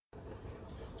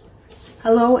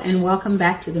Hello and welcome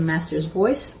back to the Master's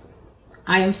Voice.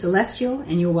 I am Celestial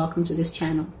and you're welcome to this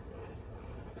channel.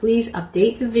 Please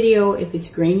update the video if it's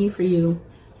grainy for you.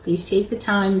 Please take the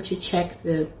time to check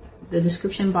the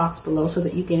description box below so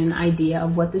that you get an idea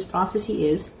of what this prophecy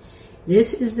is.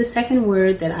 This is the second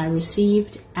word that I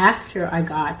received after I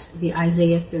got the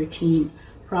Isaiah 13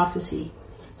 prophecy.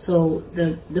 So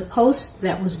the post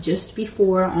that was just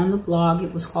before on the blog,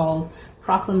 it was called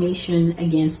Proclamation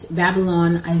Against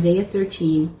Babylon, Isaiah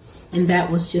 13, and that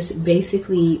was just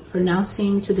basically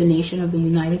pronouncing to the nation of the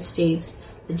United States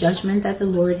the judgment that the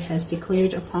Lord has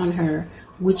declared upon her,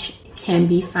 which can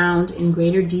be found in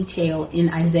greater detail in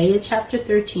Isaiah chapter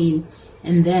 13,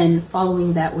 and then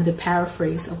following that with a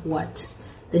paraphrase of what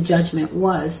the judgment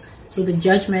was. So the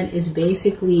judgment is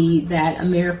basically that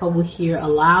America will hear a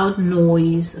loud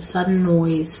noise, a sudden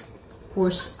noise. Of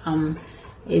course,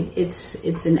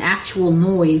 it's an actual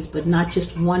noise, but not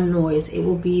just one noise. It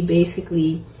will be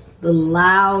basically the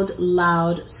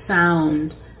loud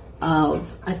sound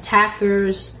of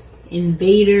attackers,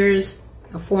 invaders,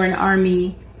 a foreign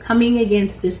army coming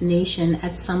against this nation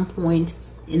at some point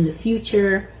in the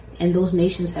future. And those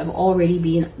nations have already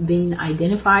been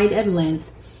identified at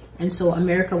length. And so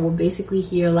America will basically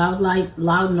hear loud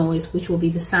noise, which will be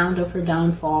the sound of her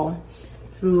downfall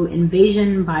through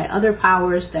invasion by other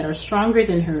powers that are stronger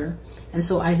than her. And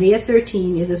so Isaiah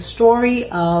 13 is a story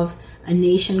of a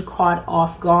nation caught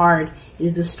off guard. It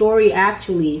is a story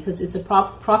actually, because it's a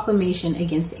proclamation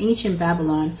against ancient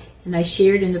Babylon. And I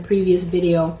shared in the previous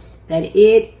video that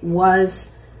it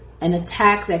was an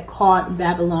attack that caught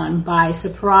Babylon by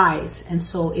surprise. And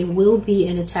so it will be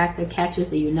an attack that catches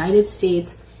the United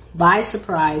States by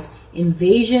surprise,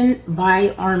 invasion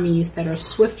by armies that are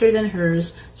swifter than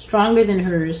hers, stronger than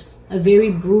hers, a very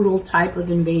brutal type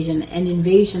of invasion, an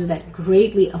invasion that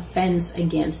greatly offends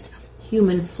against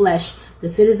human flesh. The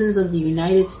citizens of the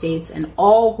United States and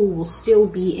all who will still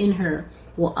be in her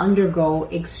will undergo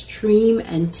extreme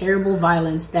and terrible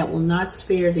violence that will not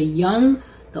spare the young,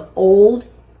 the old,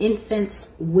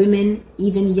 infants, women,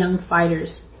 even young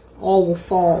fighters. All will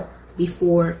fall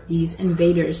before these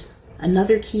invaders.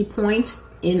 Another key point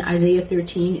in Isaiah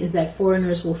 13 is that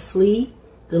foreigners will flee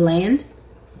the land.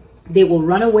 They will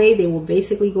run away. They will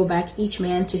basically go back, each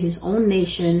man to his own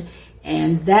nation.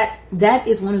 And that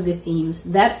is one of the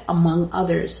themes that, among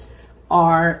others,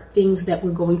 are things that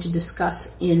we're going to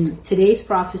discuss in today's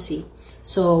prophecy.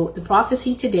 So the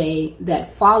prophecy today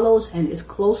that follows and is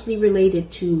closely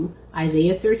related to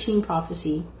Isaiah 13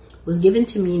 prophecy was given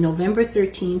to me November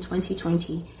 13,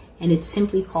 2020, and it's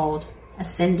simply called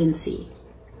Ascendancy.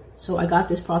 So I got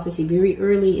this prophecy very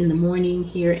early in the morning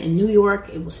here in New York.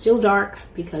 It was still dark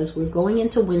because we're going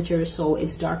into winter, so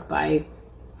it's dark by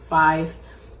 5,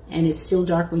 and it's still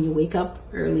dark when you wake up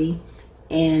early.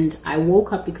 And I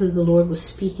woke up because the Lord was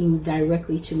speaking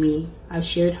directly to me. I've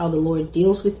shared how the Lord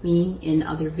deals with me in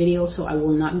other videos, so I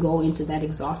will not go into that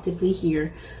exhaustively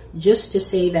here. Just to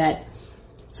say that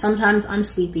sometimes I'm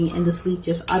sleeping and the sleep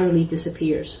just utterly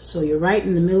disappears. So you're right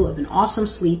in the middle of an awesome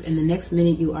sleep, and the next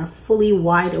minute you are fully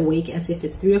wide awake as if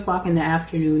it's 3 o'clock in the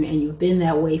afternoon and you've been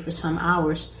that way for some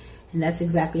hours. And that's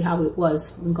exactly how it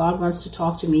was. When God wants to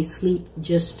talk to me, sleep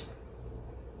just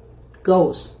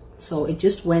goes. So it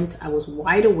just went. I was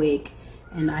wide awake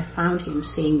and I found him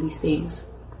saying these things.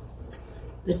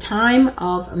 The time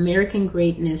of American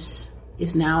greatness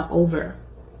is now over.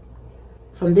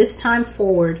 From this time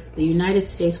forward, the United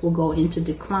States will go into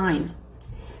decline.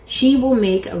 She will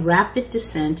make a rapid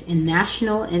descent in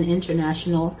national and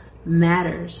international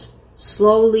matters,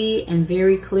 slowly and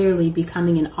very clearly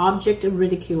becoming an object of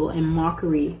ridicule and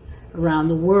mockery around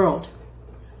the world.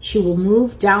 She will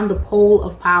move down the pole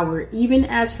of power even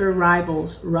as her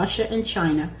rivals, Russia and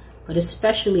China, but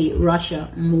especially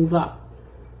Russia, move up.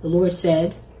 The Lord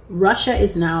said, Russia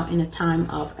is now in a time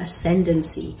of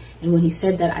ascendancy. And when he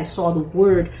said that, I saw the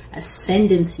word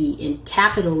ascendancy in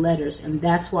capital letters, and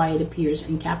that's why it appears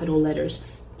in capital letters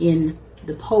in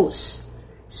the post.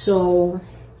 So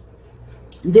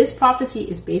this prophecy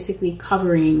is basically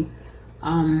covering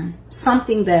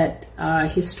something that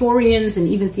historians and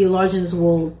even theologians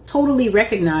will totally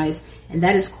recognize, and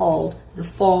that is called the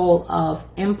fall of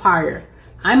empire.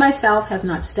 I myself have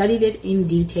not studied it in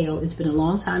detail. It's been a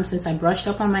long time since I brushed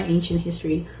up on my ancient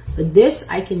history, but this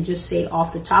I can just say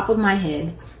off the top of my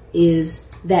head is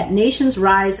that nations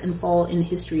rise and fall in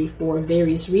history for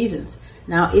various reasons.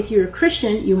 Now, if you're a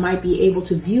Christian, you might be able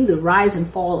to view the rise and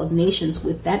fall of nations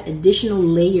with that additional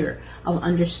layer of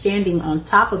understanding on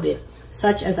top of it,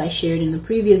 such as I shared in the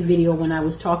previous video when I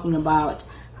was talking about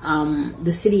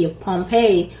the city of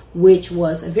Pompeii, which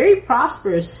was a very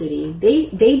prosperous city.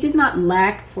 They did not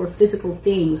lack for physical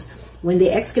things, When they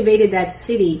excavated that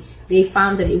city, they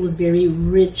found that it was very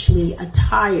richly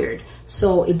attired.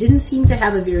 So it didn't seem to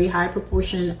have a very high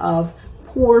proportion of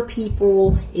poor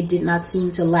people. It did not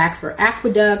seem to lack for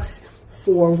aqueducts,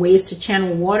 for ways to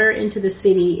channel water into the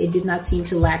city. It did not seem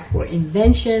to lack for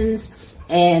inventions.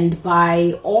 And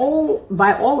by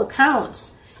all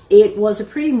accounts, it was a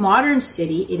pretty modern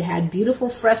city. It had beautiful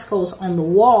frescoes on the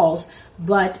walls.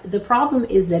 But the problem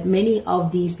is that many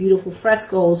of these beautiful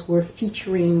frescoes were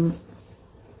featuring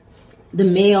the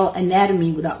male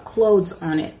anatomy without clothes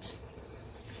on it.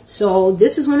 So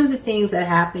this is one of the things that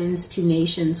happens to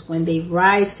nations when they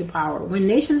rise to power. When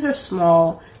nations are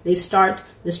small, they start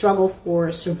the struggle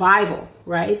for survival,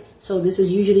 right? So this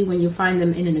is usually when you find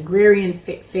them in an agrarian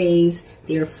phase.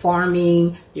 They're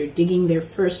farming, they're digging their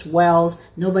first wells.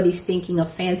 Nobody's thinking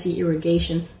of fancy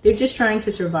irrigation. They're just trying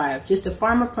to survive. Just a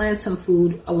farmer plants some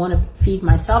food. I want to feed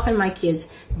myself and my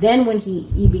kids. Then when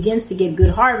he begins to get good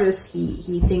harvest,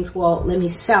 he thinks, well, let me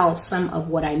sell some of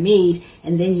what I made.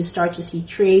 And then you start to see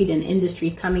trade and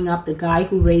industry coming up. The guy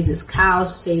who raises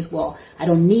cows says, well, I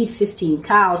don't need 15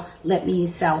 cows. Let me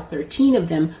sell 13 of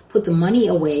them, put the money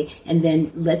away, and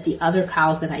then let the other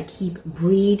cows that I keep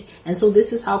breed. And so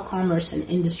this is how commerce and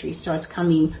industry starts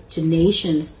coming to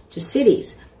nations, to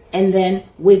cities. And then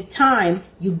with time,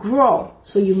 you grow.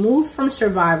 So you move from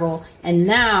survival, and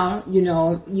now,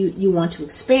 you want to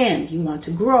expand, you want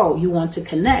to grow, you want to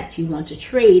connect, you want to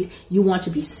trade, you want to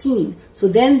be seen. So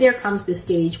then there comes this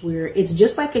stage where it's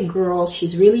just like a girl.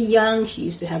 She's really young. She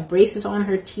used to have braces on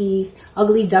her teeth,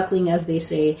 ugly duckling, as they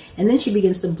say. And then she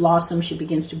begins to blossom. She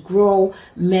begins to grow.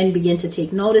 Men begin to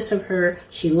take notice of her.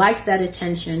 She likes that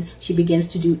attention. She begins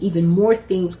to do even more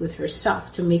things with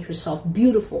herself to make herself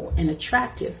beautiful and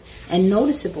attractive and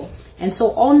noticeable. And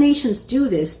so all nations do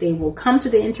this. They will come to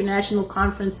the international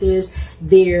conferences.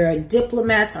 Their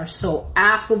diplomats are so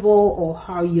affable. Oh,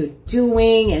 how you're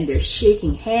doing? And they're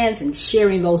shaking hands and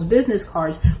sharing those business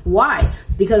cards. Why?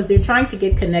 Because they're trying to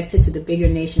get connected to the bigger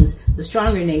nations, the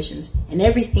stronger nations, and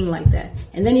everything like that.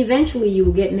 And then eventually you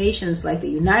will get nations like the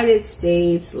United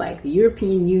States, like the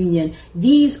European Union.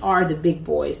 These are the big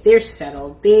boys. They're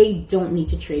settled. They don't need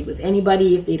to trade with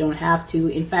anybody if they don't have to.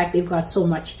 In fact, they've got so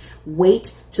much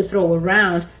weight to throw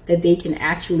around that they can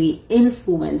actually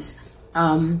influence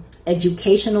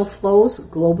educational flows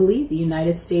globally. The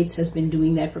United States has been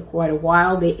doing that for quite a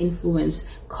while. They influence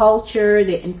culture,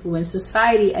 they influence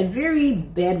society at very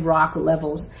bedrock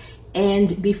levels.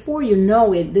 And before you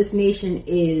know it, this nation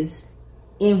is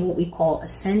in what we call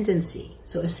ascendancy.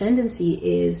 So ascendancy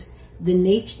is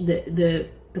the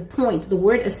point. The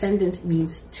word ascendant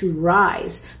means to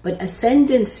rise, but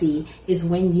ascendancy is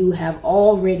when you have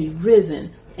already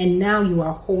risen and now you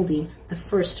are holding the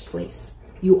first place.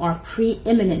 You are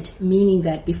preeminent, meaning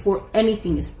that before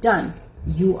anything is done,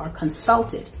 you are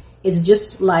consulted. It's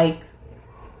just like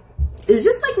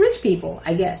rich people,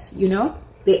 I guess,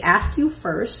 They ask you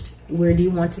first, where do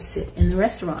you want to sit in the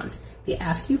restaurant? They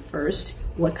ask you first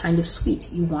what kind of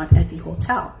suite you want at the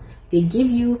hotel. They give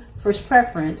you first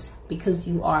preference because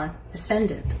you are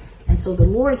ascendant. And so the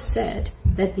Lord said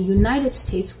that the United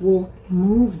States will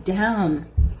move down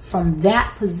from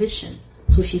that position.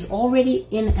 So she's already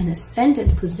in an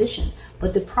ascendant position.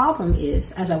 But the problem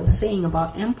is, as I was saying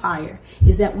about empire,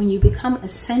 is that when you become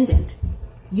ascendant,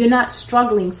 you're not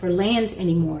struggling for land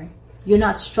anymore. You're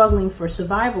not struggling for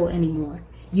survival anymore.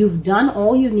 You've done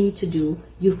all you need to do.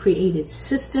 You've created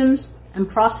systems and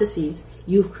processes.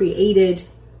 You've created,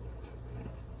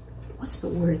 what's the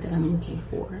word that I'm looking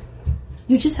for?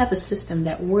 You just have a system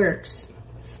that works.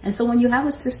 And so when you have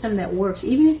a system that works,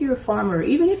 even if you're a farmer,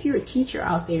 even if you're a teacher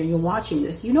out there and you're watching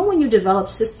this, when you develop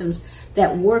systems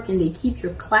that work and they keep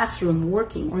your classroom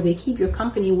working or they keep your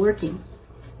company working,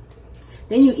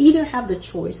 then you either have the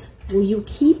choice. Will you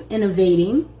keep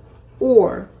innovating,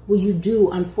 or will you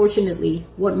do, unfortunately,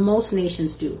 what most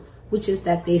nations do, which is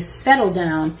that they settle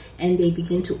down and they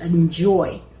begin to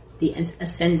enjoy the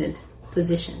ascendant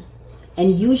position.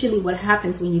 And usually what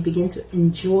happens when you begin to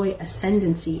enjoy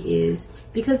ascendancy is,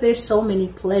 because there's so many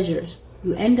pleasures,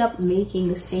 you end up making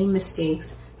the same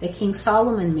mistakes that King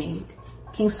Solomon made.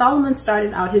 King Solomon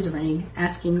started out his reign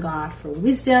asking God for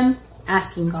wisdom,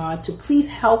 asking God to please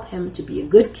help him to be a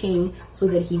good king so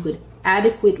that he would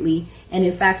adequately, and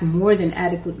in fact more than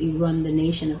adequately, run the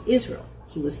nation of Israel.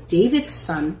 He was David's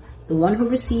son, the one who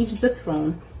received the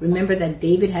throne. Remember that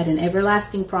David had an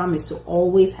everlasting promise to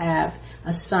always have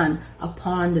a son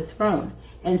upon the throne.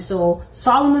 And so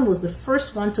Solomon was the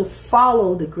first one to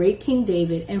follow the great King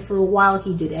David, and for a while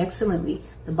he did excellently.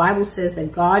 The Bible says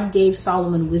that God gave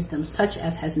Solomon wisdom such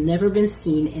as has never been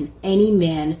seen in any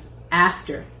man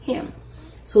after him.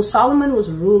 So Solomon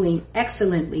was ruling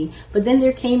excellently, but then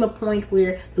there came a point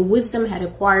where the wisdom had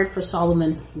acquired for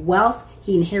Solomon wealth.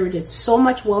 He inherited so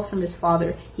much wealth from his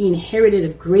father. He inherited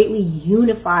a greatly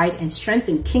unified and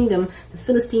strengthened kingdom. The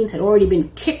Philistines had already been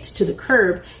kicked to the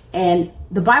curb, and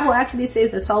the Bible actually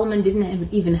says that Solomon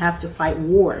didn't even have to fight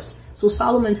wars. So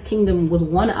Solomon's kingdom was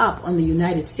one up on the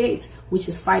United States, which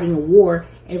is fighting a war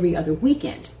every other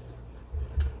weekend.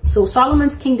 So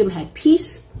Solomon's kingdom had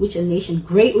peace, which a nation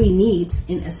greatly needs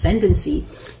in ascendancy.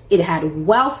 It had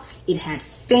wealth. It had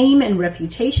fame and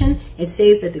reputation. It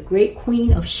says that the great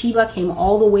queen of Sheba came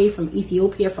all the way from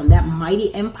Ethiopia, from that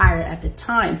mighty empire at the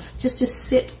time, just to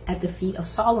sit at the feet of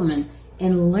Solomon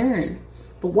and learn.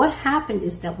 But what happened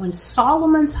is that when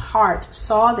Solomon's heart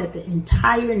saw that the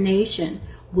entire nation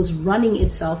was running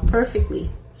itself perfectly,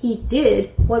 he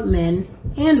did what men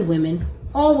and women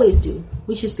always do,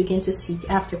 which is begin to seek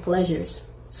after pleasures.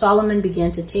 Solomon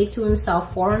began to take to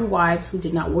himself foreign wives who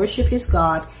did not worship his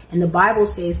God, and the Bible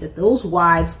says that those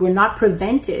wives were not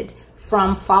prevented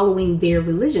from following their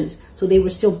religions. So they were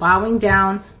still bowing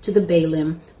down to the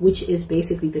Baalim, which is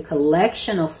basically the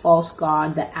collection of false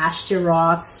god, the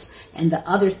Ashtaroths and the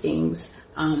other things,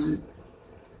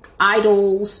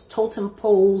 idols, totem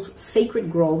poles, sacred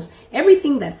groves,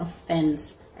 everything that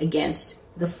offends against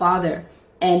the Father.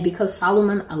 And because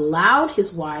Solomon allowed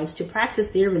his wives to practice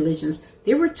their religions,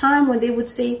 there were times when they would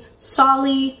say,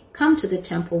 Solly, come to the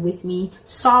temple with me.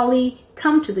 Solly,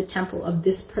 come to the temple of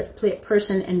this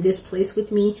person and this place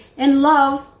with me. And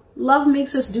love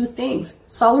makes us do things.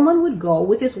 Solomon would go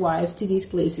with his wives to these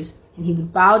places, and he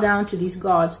would bow down to these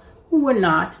gods who were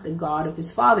not the God of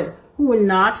his father, who were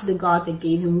not the God that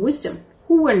gave him wisdom,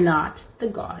 who were not the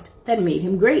God that made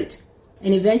him great.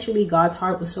 And eventually God's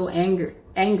heart was so angered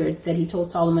that he told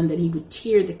Solomon that he would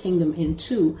tear the kingdom in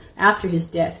two after his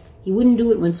death. He wouldn't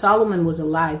do it when Solomon was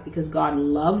alive because God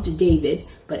loved David,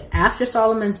 but after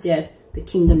Solomon's death, the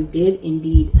kingdom did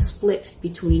indeed split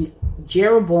between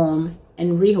Jeroboam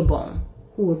and Rehoboam,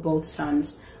 who were both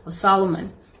sons of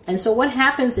Solomon. And so what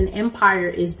happens in empire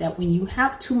is that when you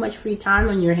have too much free time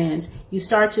on your hands, you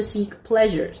start to seek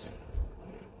pleasures.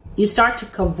 You start to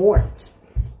cavort.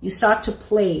 You start to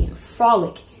play and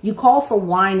frolic. You call for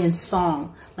wine and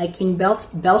song, like King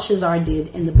Belshazzar did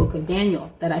in the book of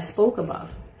Daniel that I spoke about.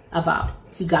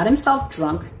 He got himself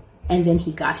drunk, and then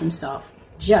he got himself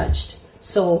judged.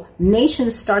 So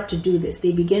nations start to do this.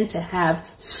 They begin to have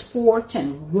sport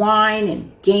and wine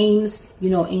and games.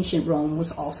 You know, ancient Rome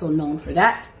was also known for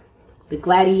that. The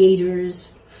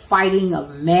gladiators, fighting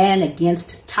of man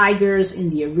against tigers in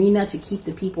the arena to keep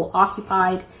the people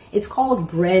occupied. It's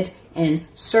called bread and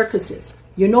circuses.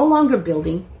 You're no longer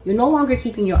building. You're no longer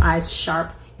keeping your eyes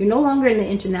sharp. You're no longer in the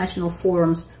international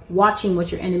forums watching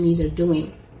what your enemies are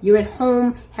doing. You're at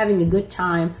home having a good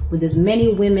time with as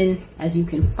many women as you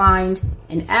can find.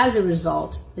 And as a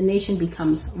result, the nation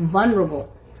becomes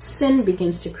vulnerable. Sin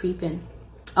begins to creep in.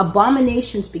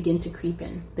 Abominations begin to creep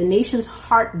in. The nation's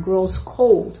heart grows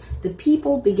cold. The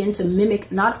people begin to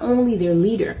mimic not only their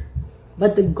leader,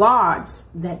 but the gods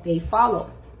that they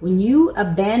follow. When you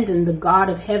abandon the God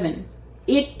of heaven,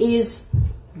 it is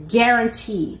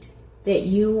guaranteed that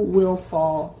you will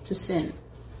fall to sin.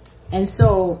 And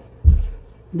so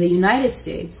the United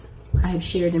States, I have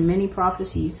shared in many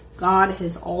prophecies, God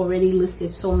has already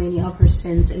listed so many of her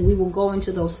sins, and we will go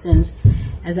into those sins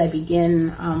as I begin,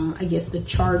 I guess, the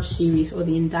charge series or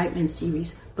the indictment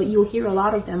series. But you'll hear a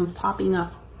lot of them popping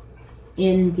up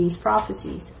in these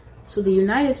prophecies. So the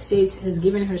United States has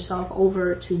given herself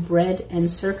over to bread and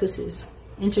circuses,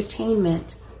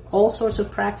 entertainment, all sorts of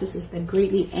practices that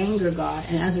greatly anger God.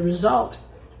 And as a result,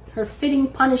 her fitting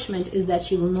punishment is that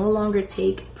she will no longer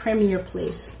take premier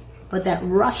place, but that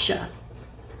Russia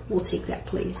will take that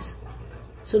place.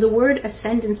 So the word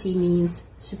ascendancy means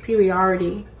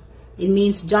superiority. It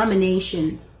means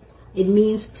domination. It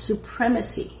means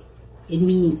supremacy. It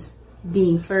means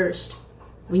being first.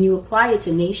 When you apply it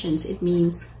to nations, it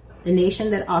means the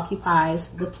nation that occupies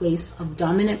the place of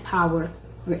dominant power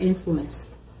or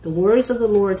influence. The words of the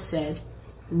Lord said,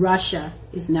 Russia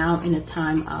is now in a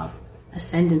time of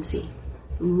ascendancy.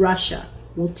 Russia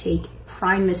will take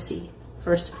primacy,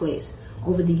 first place,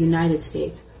 over the United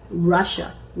States.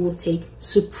 Russia will take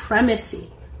supremacy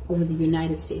over the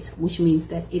United States, which means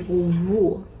that it will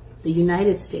rule the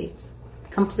United States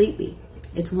completely.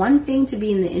 It's one thing to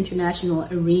be in the international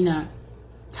arena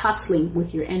tussling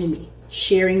with your enemy,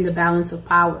 sharing the balance of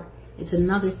power. It's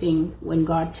another thing when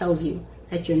God tells you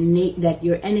that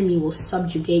your enemy will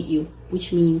subjugate you,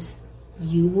 which means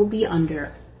you will be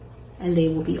under and they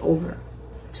will be over.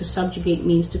 To subjugate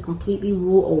means to completely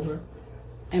rule over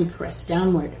and press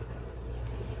downward.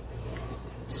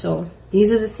 So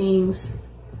These are the things,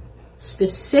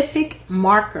 specific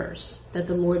markers that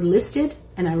the Lord listed,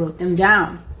 and I wrote them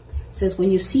down. It says,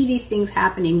 when you see these things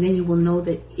happening, then you will know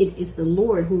that it is the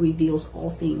Lord who reveals all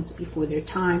things before their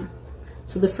time.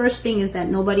 So the first thing is that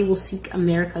nobody will seek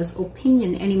America's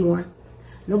opinion anymore.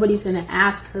 Nobody's going to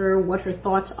ask her what her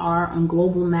thoughts are on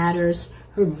global matters.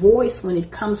 Her voice, when it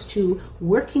comes to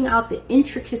working out the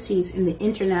intricacies in the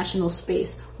international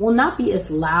space, will not be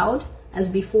as loud as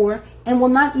before and will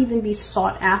not even be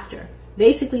sought after.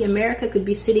 Basically, America could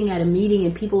be sitting at a meeting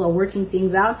and people are working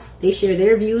things out. They share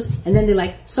their views and then they're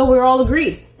like, so we're all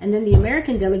agreed. And then the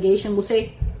American delegation will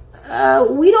say,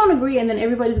 we don't agree. And then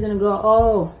everybody's going to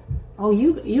go, oh,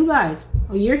 you guys,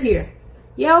 oh, you're here.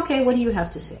 Yeah, okay, what do you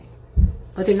have to say?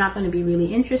 But they're not going to be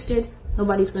really interested.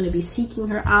 Nobody's going to be seeking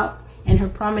her out. And her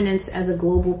prominence as a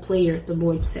global player, the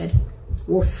Lord said,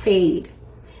 will fade.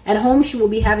 At home, she will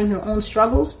be having her own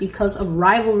struggles because of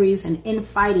rivalries and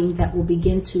infighting that will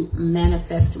begin to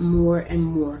manifest more and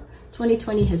more.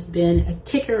 2020 has been a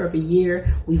kicker of a year.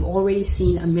 We've already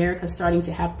seen America starting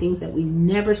to have things that we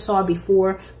never saw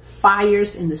before.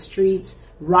 Fires in the streets,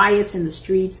 riots in the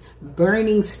streets,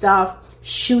 burning stuff,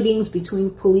 shootings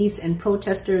between police and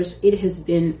protesters. It has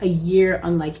been a year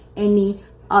unlike any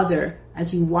other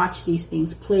as you watch these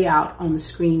things play out on the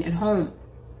screen at home.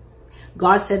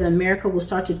 God said that America will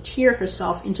start to tear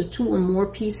herself into two or more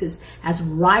pieces as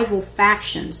rival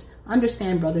factions.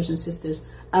 Understand, brothers and sisters,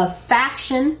 a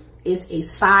faction is a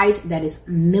side that is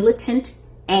militant,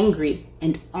 angry,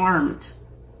 and armed.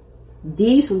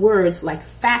 These words, like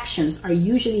factions, are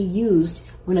usually used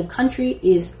when a country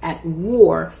is at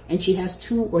war and she has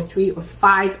 2 or 3 or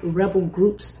 5 rebel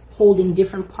groups holding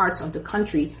different parts of the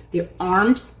country. They're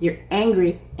armed, they're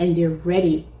angry, and they're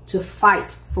ready to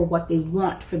fight for what they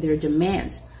want, for their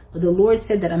demands. But the Lord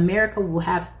said that America will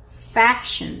have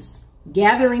factions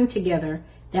gathering together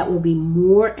that will be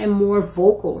more and more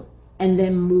vocal and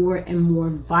then more and more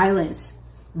violent.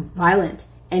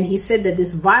 And he said that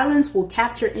this violence will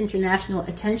capture international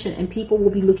attention and people will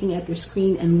be looking at their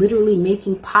screen and literally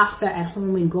making pasta at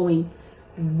home and going,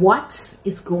 what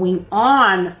is going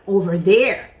on over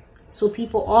there? So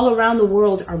people all around the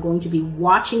world are going to be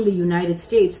watching the United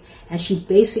States as she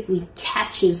basically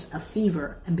catches a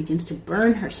fever and begins to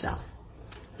burn herself.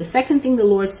 The second thing the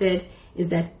Lord said is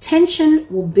that tension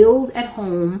will build at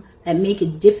home that make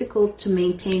it difficult to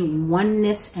maintain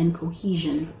oneness and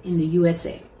cohesion in the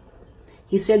USA.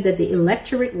 He said that the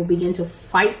electorate will begin to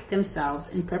fight themselves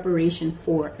in preparation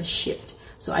for a shift.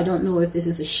 So I don't know if this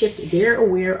is a shift they're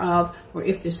aware of or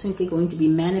if they're simply going to be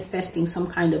manifesting some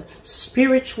kind of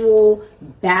spiritual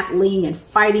battling and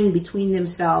fighting between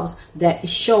themselves that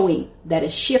is showing that a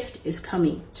shift is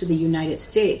coming to the United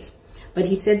States. But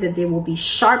he said that there will be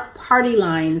sharp party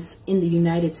lines in the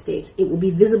United States. It will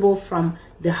be visible from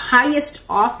the highest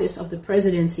office of the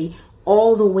presidency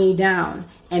all the way down.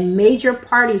 And major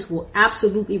parties will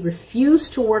absolutely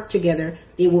refuse to work together.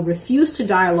 They will refuse to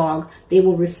dialogue. They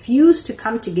will refuse to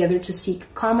come together to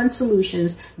seek common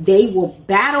solutions. They will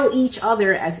battle each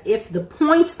other as if the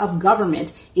point of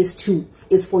government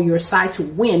is for your side to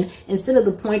win, instead of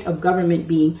the point of government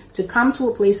being to come to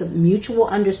a place of mutual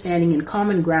understanding and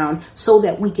common ground so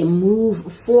that we can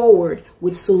move forward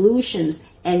with solutions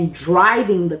and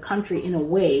driving the country in a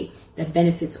way that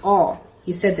benefits all.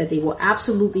 He said that they will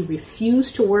absolutely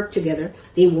refuse to work together.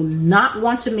 They will not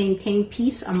want to maintain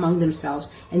peace among themselves,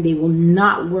 and they will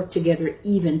not work together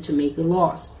even to make the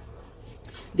laws.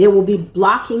 There will be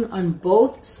blocking on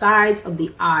both sides of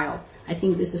the aisle. I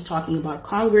think this is talking about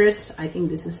Congress. I think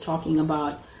this is talking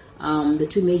about the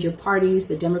two major parties,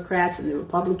 the Democrats and the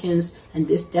Republicans, and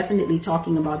this definitely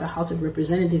talking about the House of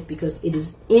Representatives, because it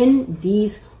is in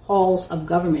these halls of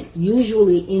government,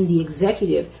 usually in the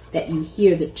executive, that you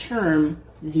hear the term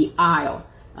the aisle.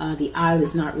 The aisle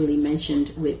is not really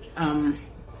mentioned with,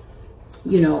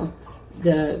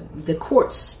 the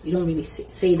courts. You don't really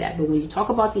say that. But when you talk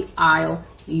about the aisle,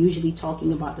 you're usually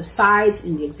talking about the sides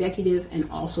in the executive and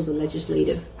also the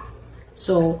legislative.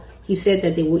 So he said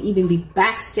that there will even be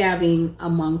backstabbing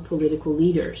among political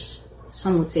leaders.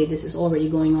 Some would say this is already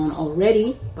going on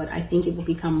already, but I think it will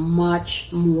become much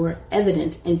more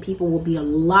evident and people will be a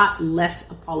lot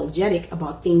less apologetic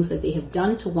about things that they have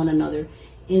done to one another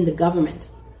in the government.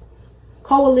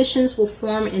 Coalitions will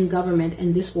form in government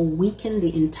and this will weaken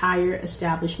the entire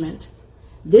establishment.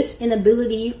 This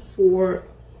inability for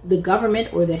the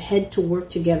government or the head to work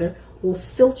together will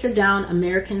filter down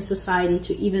American society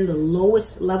to even the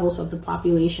lowest levels of the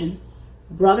population.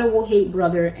 Brother will hate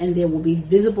brother, and there will be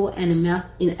visible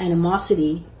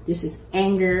animosity. This is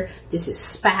anger. This is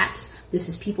spats. This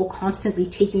is people constantly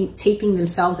taping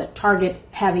themselves at Target,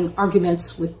 having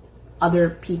arguments with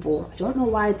other people. I don't know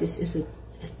why this is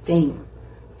a thing,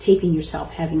 taping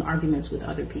yourself, having arguments with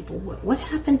other people. What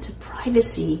happened to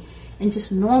privacy and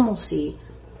just normalcy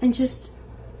and just,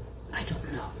 I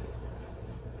don't know.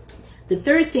 The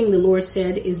third thing the Lord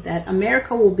said is that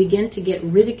America will begin to get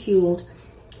ridiculed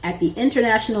at the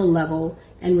international level,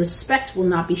 and respect will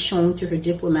not be shown to her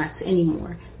diplomats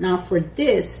anymore. Now for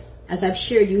this, as I've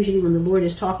shared, usually when the Lord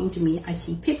is talking to me, I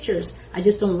see pictures. I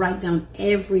just don't write down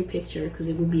every picture because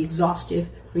it would be exhaustive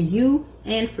for you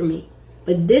and for me.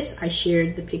 But this, I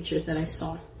shared the pictures that I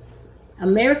saw.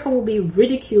 America will be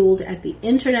ridiculed at the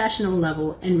international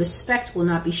level, and respect will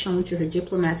not be shown to her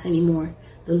diplomats anymore.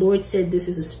 The Lord said this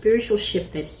is a spiritual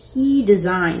shift that He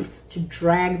designed to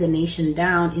drag the nation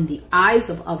down in the eyes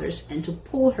of others and to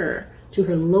pull her to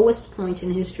her lowest point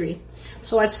in history.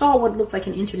 So I saw what looked like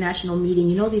an international meeting.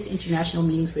 You know these international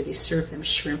meetings where they serve them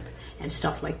shrimp and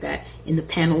stuff like that in the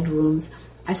paneled rooms.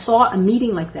 I saw a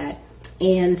meeting like that,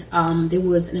 and there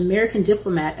was an American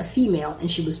diplomat, a female, and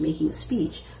she was making a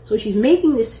speech. So she's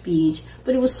making this speech,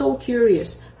 but it was so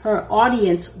curious. Her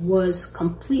audience was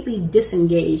completely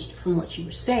disengaged from what she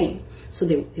was saying. So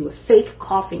they were fake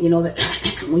coughing, you know, that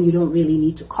when you don't really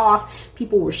need to cough.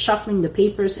 People were shuffling the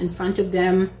papers in front of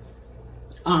them.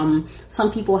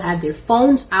 Some people had their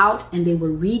phones out and they were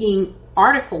reading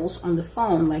articles on the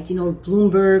phone, like, you know,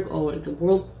 Bloomberg or the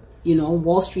World, you know,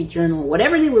 Wall Street Journal,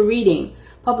 whatever they were reading,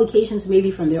 publications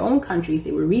maybe from their own countries.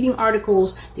 They were reading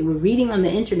articles, they were reading on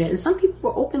the internet, and some people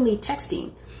were openly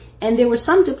texting. And there were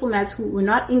some diplomats who were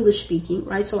not English speaking,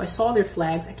 right? So I saw their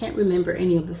flags. I can't remember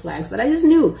any of the flags, but I just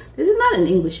knew this is not an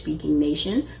English speaking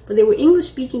nation, but there were English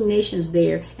speaking nations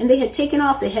there, and they had taken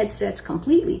off the headsets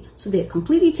completely. So they had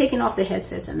completely taken off the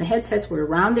headsets, and the headsets were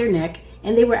around their neck,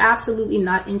 and they were absolutely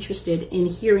not interested in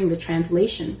hearing the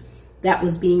translation that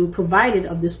was being provided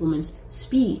of this woman's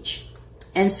speech.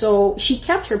 And so she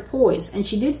kept her poise, and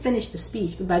she did finish the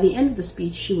speech, but by the end of the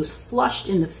speech, she was flushed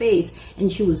in the face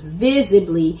and she was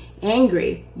visibly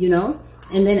angry, you know.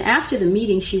 And then after the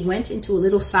meeting, she went into a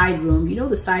little side room, you know,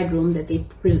 the side room that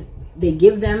they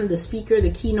give them, the speaker,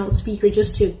 the keynote speaker,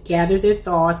 just to gather their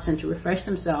thoughts and to refresh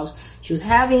themselves. She was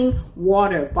having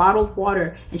water, bottled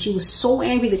water, and she was so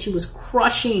angry that she was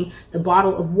crushing the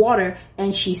bottle of water.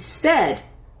 And she said,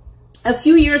 a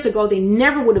few years ago, they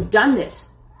never would have done this.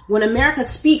 When America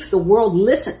speaks, the world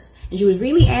listens. And she was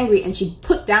really angry, and she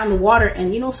put down the water,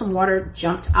 and, you know, some water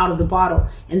jumped out of the bottle.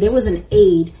 And there was an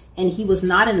aide, and he was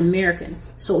not an American.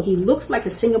 So he looked like a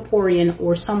Singaporean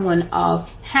or someone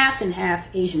of half and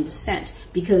half Asian descent,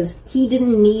 because he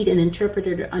didn't need an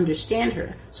interpreter to understand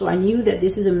her. So I knew that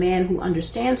this is a man who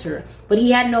understands her, but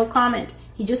he had no comment.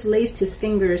 He just laced his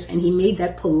fingers and he made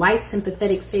that polite,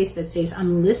 sympathetic face that says,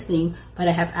 I'm listening, but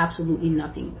I have absolutely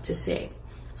nothing to say.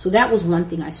 So that was one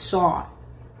thing I saw.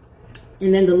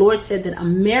 And then the Lord said that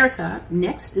America,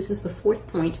 next, this is the fourth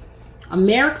point,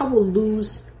 America will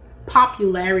lose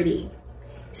popularity.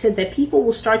 He said that people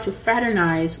will start to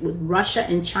fraternize with Russia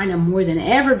and China more than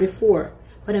ever before,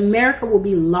 but America will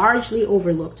be largely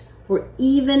overlooked or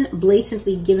even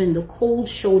blatantly given the cold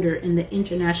shoulder in the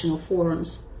international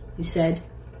forums. He said,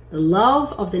 the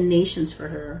love of the nations for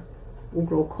her will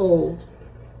grow cold.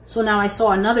 So now I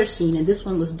saw another scene, and this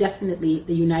one was definitely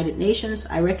the United Nations.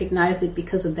 I recognized it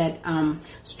because of that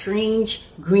strange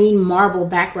green marble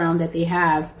background that they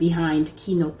have behind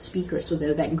keynote speakers. So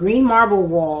there's that green marble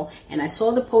wall, and I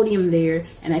saw the podium there,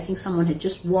 and I think someone had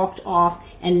just walked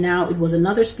off, and now it was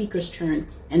another speaker's turn.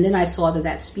 And then I saw that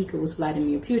that speaker was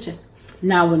Vladimir Putin.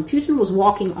 Now, when Putin was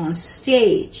walking on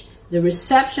stage, the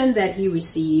reception that he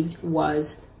received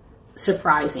was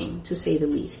surprising, to say the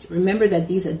least. Remember that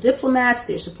these are diplomats.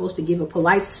 They're supposed to give a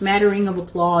polite smattering of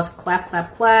applause, clap,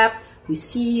 clap, clap. We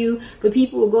see you. But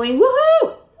people were going, woohoo,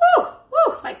 woo,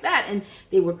 woo, like that. And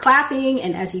they were clapping.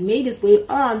 And as he made his way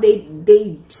on,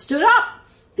 they stood up.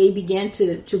 They began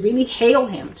to really hail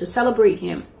him, to celebrate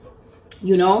him,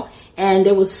 you know. And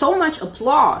there was so much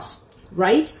applause,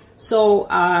 right? So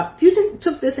Putin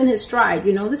took this in his stride.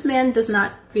 You know, this man does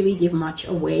not really give much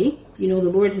away. You know,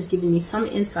 the Lord has given me some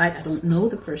insight. I don't know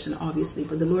the person, obviously,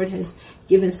 but the Lord has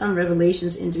given some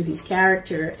revelations into his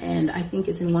character. And I think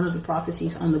it's in one of the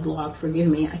prophecies on the blog. Forgive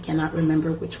me, I cannot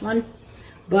remember which one.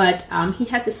 But he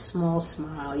had this small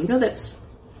smile. You know, that's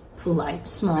polite,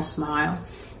 small smile.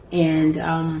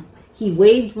 And he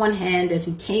waved one hand as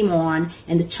he came on.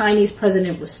 And the Chinese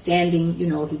president was standing. You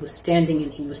know, he was standing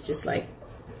and he was just like,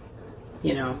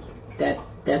 you know,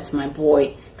 that's my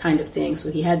boy kind of thing.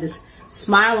 So he had this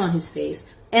smile on his face.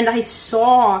 And I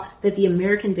saw that the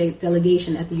American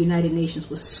delegation at the United Nations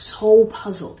was so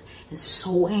puzzled and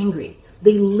so angry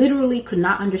They literally could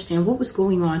not understand what was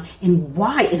going on and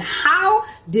why and how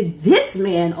did this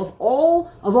man of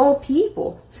all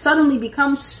people suddenly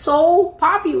become so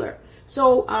popular.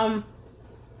 So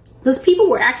those people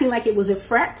were acting like it was a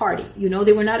frat party. You know,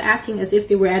 they were not acting as if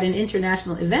they were at an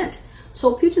international event.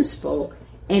 So Putin spoke,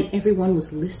 and everyone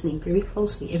was listening very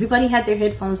closely. Everybody had their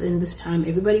headphones in this time.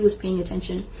 Everybody was paying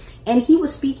attention. And he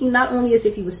was speaking not only as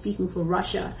if he was speaking for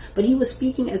Russia, but he was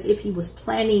speaking as if he was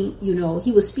planning, you know,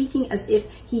 he was speaking as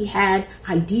if he had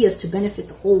ideas to benefit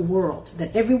the whole world,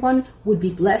 that everyone would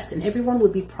be blessed and everyone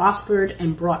would be prospered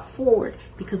and brought forward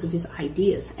because of his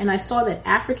ideas. And I saw that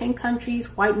African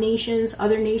countries, white nations,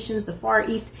 other nations, the Far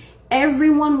East,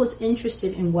 everyone was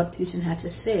interested in what Putin had to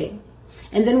say.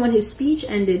 And then when his speech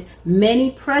ended,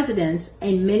 many presidents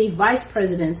and many vice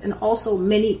presidents and also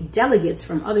many delegates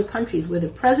from other countries where the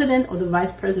president or the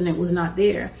vice president was not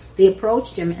there, they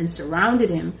approached him and surrounded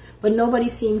him, but nobody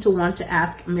seemed to want to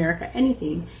ask America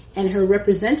anything. And her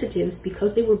representatives,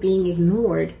 because they were being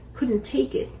ignored, couldn't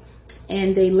take it.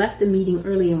 And they left the meeting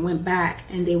early and went back,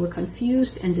 and they were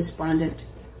confused and despondent.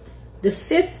 The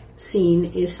fifth scene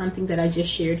is something that I just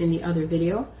shared in the other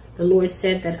video. The Lord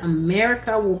said that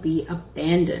America will be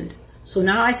abandoned. So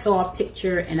now I saw a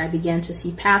picture and I began to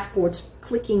see passports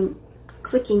clicking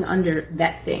under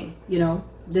that thing, you know,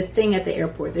 the thing at the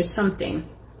airport. There's something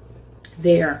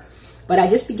there. But I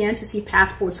just began to see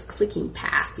passports clicking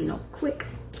past, you know, click,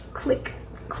 click,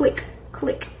 click,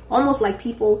 click. Almost like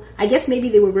people, I guess maybe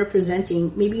they were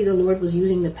representing, maybe the Lord was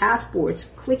using the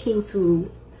passports clicking through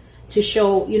to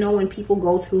show, you know, when people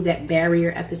go through that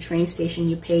barrier at the train station,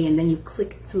 you pay and then you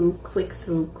click through, click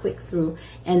through, click through.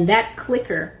 And that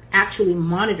clicker actually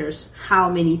monitors how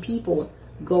many people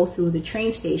go through the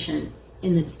train station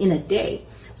in a day.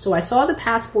 So I saw the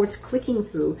passports clicking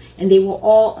through, and they were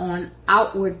all on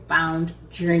outward bound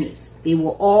journeys. They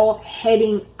were all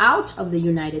heading out of the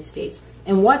United States.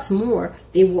 And what's more,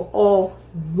 they were all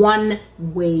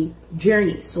one-way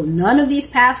journeys. So none of these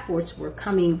passports were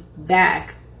coming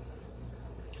back.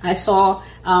 I saw,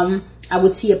 I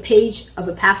would see a page of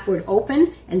a passport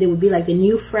open, and there would be like the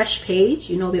new fresh page.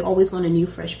 You know, they always want a new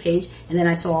fresh page. And then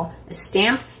I saw a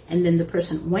stamp, and then the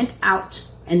person went out,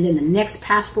 and then the next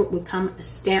passport would come, a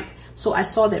stamp. So I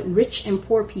saw that rich and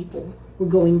poor people were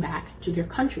going back to their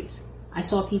countries. I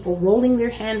saw people rolling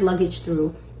their hand luggage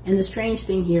through. And the strange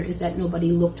thing here is that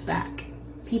nobody looked back.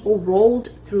 People rolled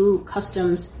through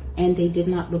customs, and they did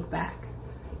not look back.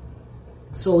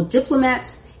 So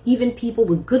diplomats, even people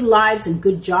with good lives and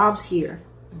good jobs here,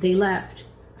 they left.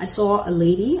 I saw a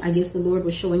lady, I guess the Lord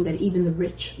was showing that even the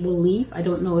rich will leave. I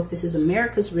don't know if this is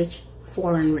America's rich,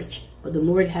 foreign rich, but the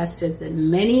Lord has said that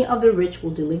many of the rich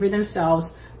will deliver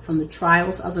themselves from the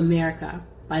trials of America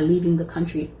by leaving the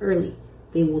country early.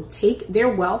 They will take their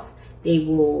wealth, they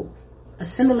will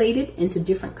assimilate it into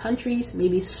different countries,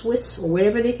 maybe Swiss or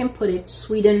wherever they can put it,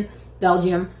 Sweden,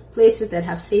 Belgium, places that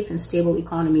have safe and stable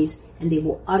economies, and they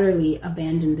will utterly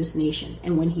abandon this nation.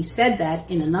 And when he said that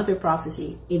in another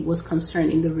prophecy, it was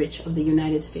concerning the rich of the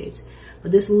United States.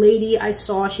 But this lady I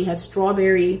saw, she had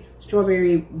strawberry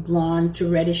blonde to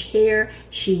reddish hair.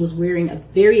 She was wearing a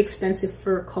very expensive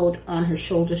fur coat on her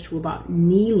shoulders to about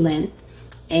knee length,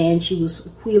 and she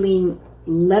was wheeling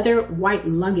leather white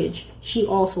luggage. She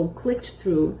also clicked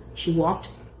through. She walked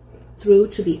through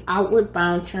to the outward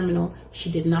bound terminal.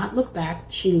 She did not look back.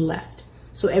 She left.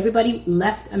 So everybody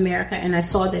left America, and I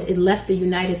saw that it left the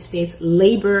United States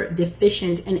labor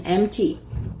deficient and empty.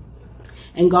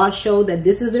 And God showed that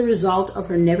this is the result of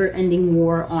her never-ending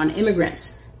war on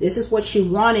immigrants. This is what she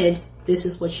wanted. This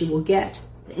is what she will get.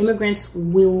 The immigrants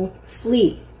will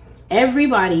flee.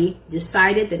 Everybody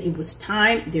decided that it was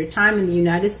time, their time in the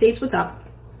United States was up.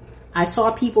 I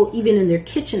saw people even in their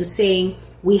kitchens saying,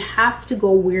 we have to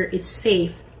go where it's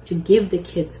safe to give the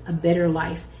kids a better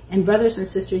life. And brothers and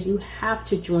sisters, you have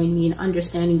to join me in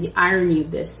understanding the irony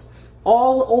of this.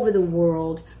 All over the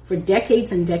world, for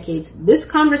decades and decades, this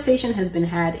conversation has been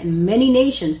had in many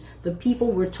nations, but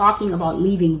people were talking about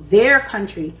leaving their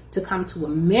country to come to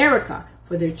America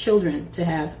for their children to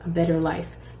have a better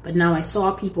life. But now I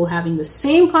saw people having the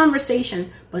same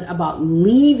conversation, but about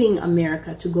leaving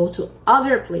America to go to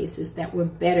other places that were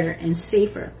better and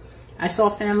safer. I saw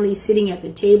families sitting at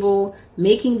the table,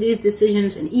 making these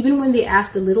decisions, and even when they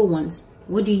asked the little ones,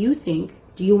 what do you think?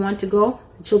 Do you want to go?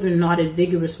 The children nodded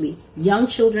vigorously, young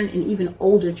children and even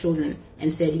older children,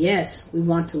 and said, yes, we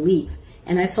want to leave.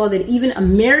 And I saw that even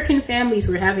American families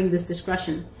were having this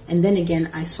discussion. And then again,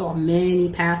 I saw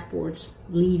many passports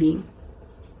leaving.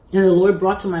 And the Lord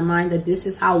brought to my mind that this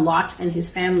is how Lot and his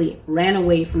family ran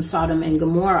away from Sodom and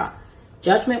Gomorrah.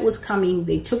 Judgment was coming.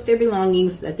 They took their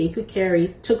belongings that they could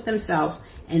carry, took themselves,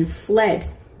 and fled.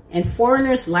 And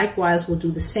foreigners likewise will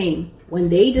do the same when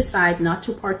they decide not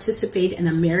to participate in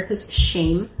America's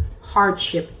shame,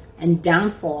 hardship, and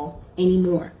downfall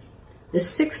anymore. The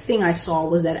sixth thing I saw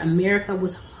was that America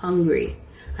was hungry.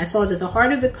 I saw that the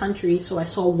heart of the country, so I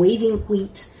saw waving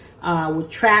wheat with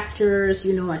tractors,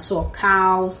 I saw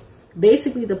cows,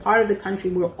 basically the part of the country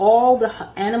where all the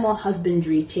animal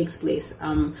husbandry takes place,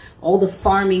 all the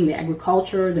farming, the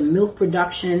agriculture, the milk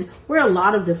production, where a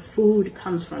lot of the food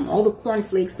comes from, all the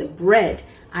cornflakes, the bread.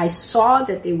 I saw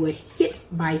that they were hit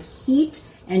by heat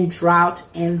and drought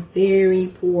and very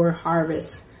poor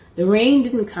harvests. The rain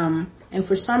didn't come, and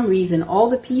for some reason, all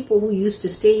the people who used to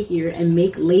stay here and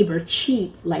make labor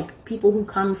cheap, like people who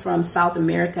come from South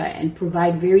America and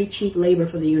provide very cheap labor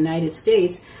for the United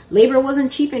States, labor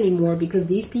wasn't cheap anymore because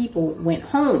these people went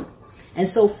home. And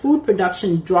so food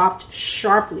production dropped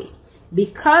sharply.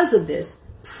 Because of this,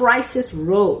 prices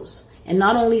rose. And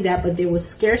not only that, but there was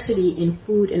scarcity in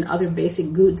food and other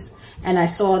basic goods. And I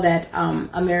saw that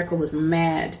America was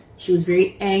mad. She was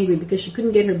very angry because she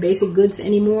couldn't get her basic goods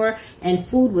anymore, and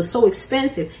food was so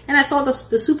expensive. And I saw the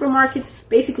supermarkets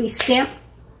basically stamp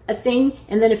a thing,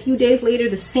 and then a few days later,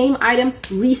 the same item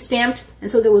re-stamped.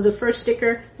 And so there was a first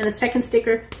sticker, and a second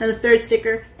sticker, and a third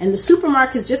sticker, and the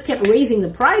supermarkets just kept raising the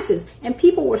prices, and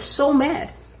people were so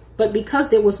mad. But because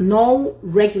there was no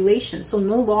regulation, so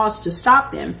no laws to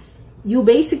stop them, you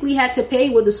basically had to pay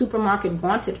what the supermarket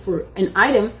wanted for an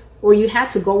item, or you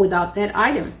had to go without that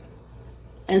item.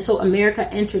 And so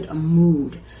America entered a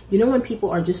mood. When people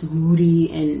are just moody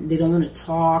and they don't want to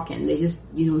talk and they just,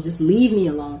 just leave me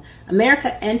alone.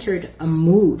 America entered a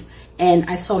mood. And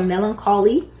I saw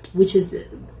melancholy, which is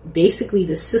basically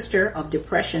the sister of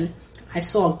depression. I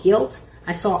saw guilt.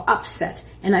 I saw upset.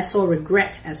 And I saw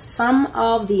regret as some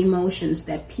of the emotions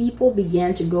that people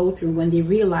began to go through when they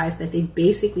realized that they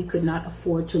basically could not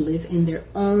afford to live in their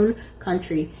own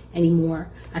country anymore.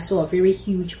 I saw a very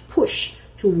huge push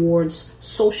towards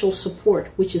social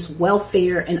support, which is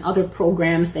welfare and other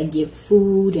programs that give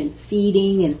food and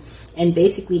feeding and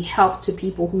basically help to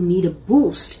people who need a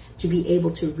boost to be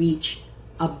able to reach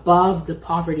above the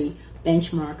poverty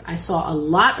benchmark. I saw a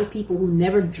lot of people who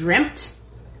never dreamt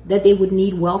that they would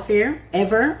need welfare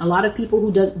ever. A lot of people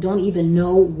who don't even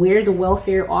know where the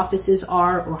welfare offices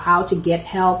are or how to get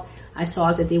help. I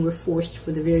saw that they were forced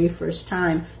for the very first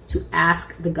time to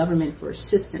ask the government for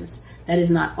assistance. That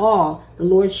is not all. The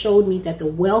Lord showed me that the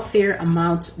welfare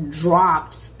amounts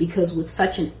dropped because with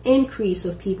such an increase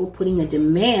of people putting a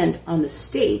demand on the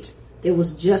state, there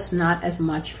was just not as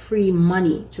much free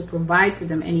money to provide for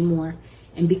them anymore.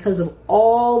 And because of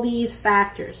all these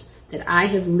factors that I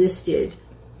have listed,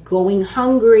 going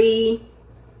hungry,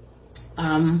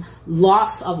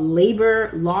 loss of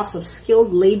labor, loss of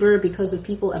skilled labor because of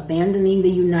people abandoning the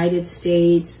United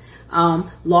States,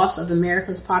 loss of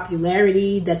America's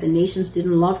popularity, that the nations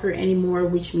didn't love her anymore,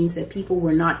 which means that people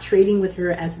were not trading with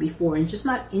her as before and just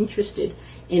not interested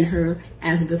in her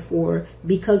as before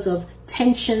because of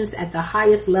tensions at the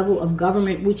highest level of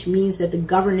government, which means that the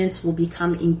governance will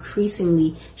become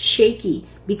increasingly shaky.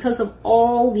 Because of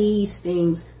all these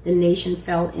things, the nation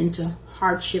fell into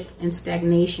hardship and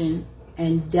stagnation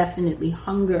and definitely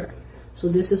hunger. So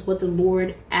this is what the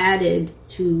Lord added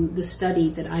to the study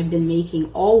that I've been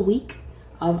making all week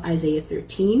of Isaiah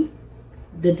 13.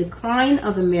 The decline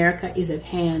of America is at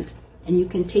hand, and you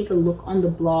can take a look on the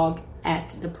blog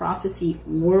at the prophecy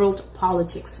World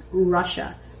Politics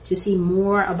Russia to see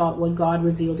more about what God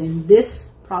revealed in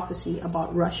this prophecy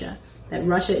about Russia, that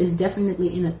Russia is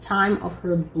definitely in a time of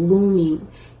her blooming.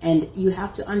 And you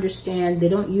have to understand, they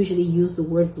don't usually use the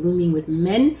word blooming with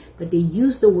men, but they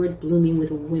use the word blooming with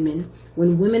women.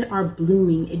 When women are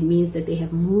blooming, it means that they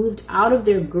have moved out of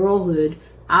their girlhood,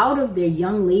 out of their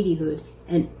young ladyhood,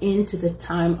 and into the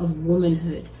time of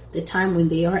womanhood, the time when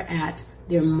they are at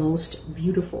their most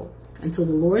beautiful. And so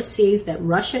the Lord says that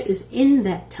Russia is in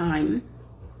that time,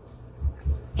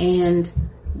 and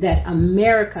that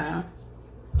America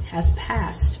has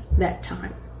passed that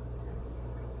time.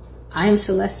 I am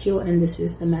Celestial, and this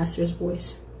is the Master's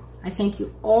Voice. I thank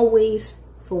you always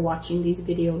for watching these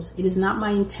videos. It is not my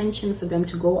intention for them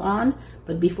to go on,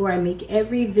 but before I make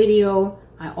every video,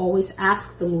 I always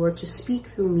ask the Lord to speak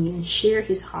through me and share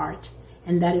his heart.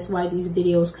 And that is why these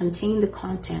videos contain the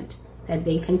content that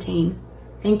they contain.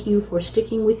 Thank you for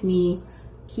sticking with me.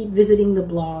 Keep visiting the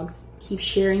blog. Keep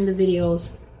sharing the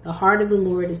videos. The heart of the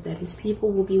Lord is that his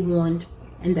people will be warned,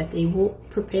 and that they will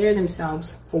prepare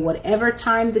themselves for whatever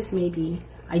time this may be.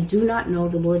 I do not know.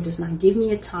 The Lord does not give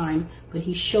me a time, but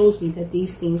he shows me that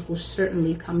these things will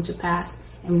certainly come to pass,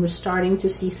 and we're starting to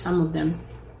see some of them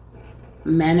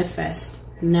manifest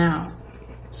now.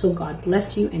 So God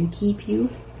bless you and keep you.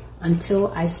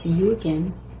 Until I see you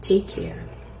again, take care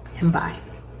and bye.